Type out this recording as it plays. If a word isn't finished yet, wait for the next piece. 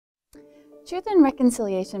Truth and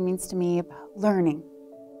reconciliation means to me about learning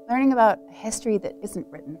about a history that isn't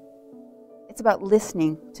written. It's about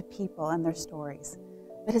listening to people and their stories,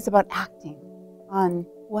 but it's about acting on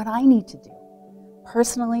what I need to do,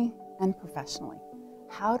 personally and professionally.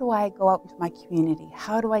 How do I go out into my community?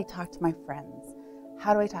 How do I talk to my friends?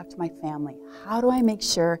 How do I talk to my family? How do I make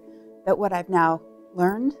sure that what I've now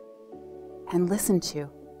learned and listened to,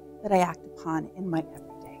 that I act upon in my everyday?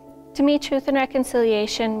 To me, truth and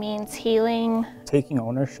reconciliation means healing. Taking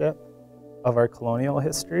ownership of our colonial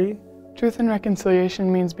history. Truth and reconciliation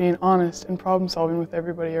means being honest and problem solving with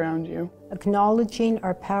everybody around you. Acknowledging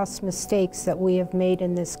our past mistakes that we have made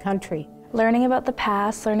in this country. Learning about the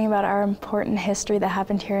past, learning about our important history that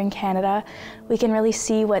happened here in Canada, we can really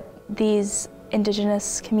see what these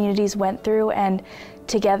Indigenous communities went through, and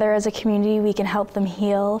together as a community we can help them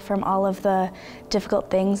heal from all of the difficult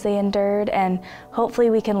things they endured, and hopefully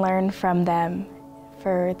we can learn from them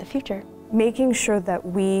for the future. Making sure that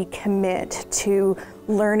we commit to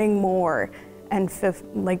learning more and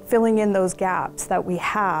filling in those gaps that we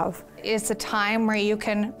have. It's a time where you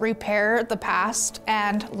can repair the past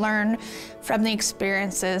and learn from the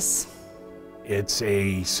experiences. It's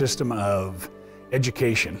a system of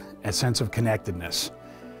education, a sense of connectedness,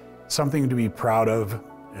 something to be proud of,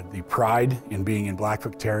 the pride in being in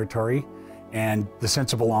Blackfoot territory, and the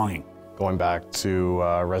sense of belonging. Going back to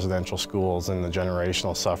residential schools and the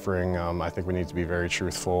generational suffering, I think we need to be very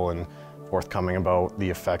truthful and forthcoming about the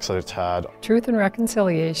effects that it's had. Truth and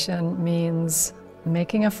reconciliation means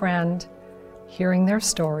making a friend, hearing their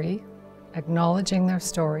story, acknowledging their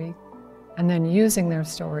story, and then using their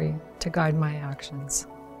story to guide my actions.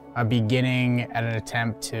 Beginning at an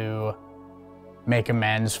attempt to make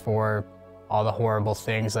amends for all the horrible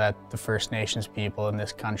things that the First Nations people in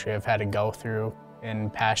this country have had to go through in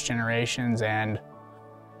past generations and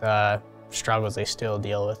the struggles they still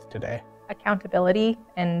deal with today. Accountability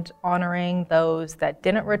and honoring those that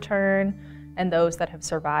didn't return and those that have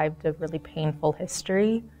survived a really painful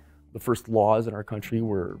history. The first laws in our country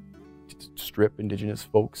were to strip Indigenous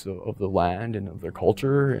folks of the land and of their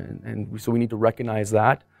culture, and so we need to recognize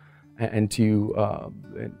that and to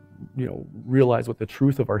realize what the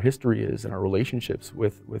truth of our history is and our relationships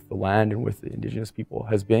with the land and with the Indigenous people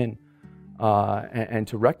has been. And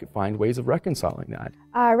to find ways of reconciling that.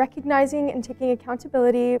 Recognizing and taking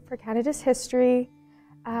accountability for Canada's history,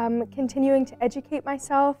 continuing to educate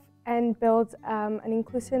myself and build an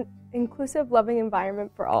inclusive, loving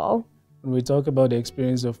environment for all. When we talk about the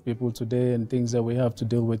experience of people today and things that we have to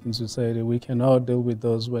deal with in society, we cannot deal with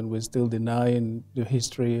those when we're still denying the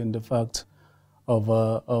history and the fact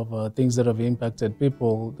of things that have impacted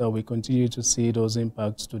people, that we continue to see those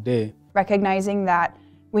impacts today. Recognizing that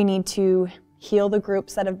we need to heal the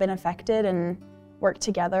groups that have been affected and work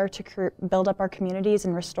together to build up our communities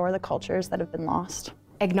and restore the cultures that have been lost.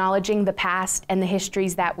 Acknowledging the past and the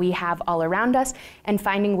histories that we have all around us and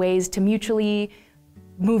finding ways to mutually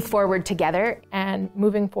move forward together. And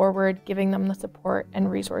moving forward, giving them the support and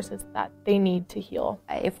resources that they need to heal.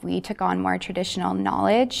 If we took on more traditional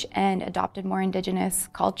knowledge and adopted more Indigenous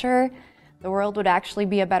culture, the world would actually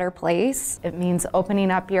be a better place. It means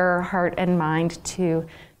opening up your heart and mind to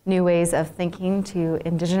new ways of thinking, to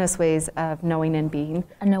Indigenous ways of knowing and being.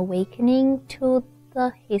 An awakening to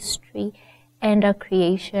the history and a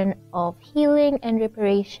creation of healing and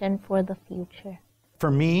reparation for the future. For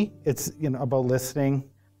me, it's about listening.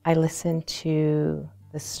 I listen to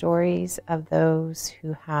the stories of those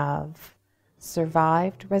who have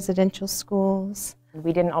survived residential schools.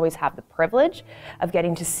 We didn't always have the privilege of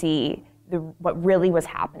getting to see what really was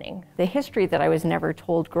happening. The history that I was never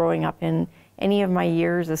told growing up in any of my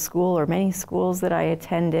years of school or many schools that I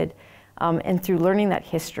attended, and through learning that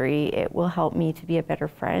history, it will help me to be a better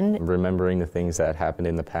friend. Remembering the things that happened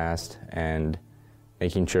in the past and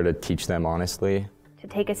making sure to teach them honestly. To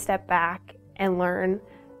take a step back and learn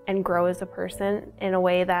and grow as a person in a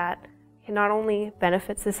way that can not only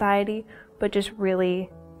benefit society, but just really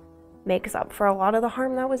makes up for a lot of the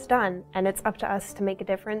harm that was done. And it's up to us to make a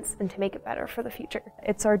difference and to make it better for the future.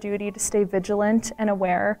 It's our duty to stay vigilant and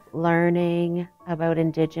aware. Learning about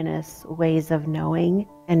Indigenous ways of knowing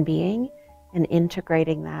and being, and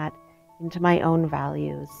integrating that into my own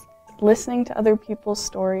values. Listening to other people's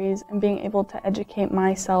stories and being able to educate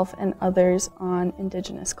myself and others on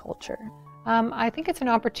Indigenous culture. I think it's an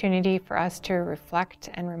opportunity for us to reflect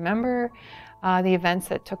and remember the events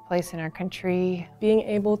that took place in our country. Being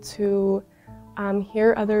able to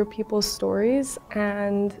hear other people's stories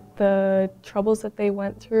and the troubles that they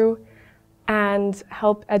went through and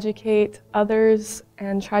help educate others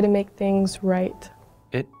and try to make things right.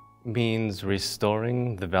 It means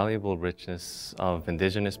restoring the valuable richness of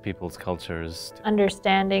Indigenous peoples' cultures.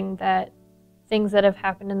 Understanding that things that have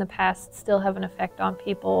happened in the past still have an effect on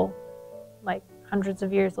people like hundreds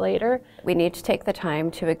of years later. We need to take the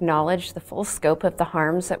time to acknowledge the full scope of the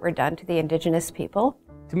harms that were done to the Indigenous people.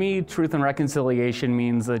 To me, truth and reconciliation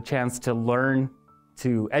means a chance to learn,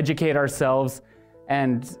 to educate ourselves,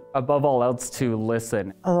 and above all else, to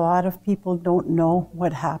listen. A lot of people don't know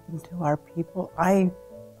what happened to our people. I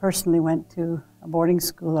personally went to a boarding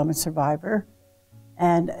school. I'm a survivor.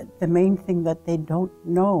 And the main thing that they don't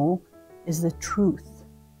know is the truth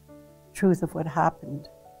of what happened.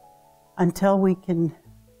 Until we can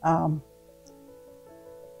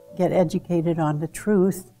get educated on the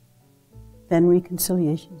truth, then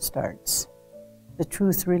reconciliation starts. The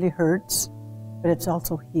truth really hurts, but it's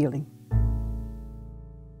also healing.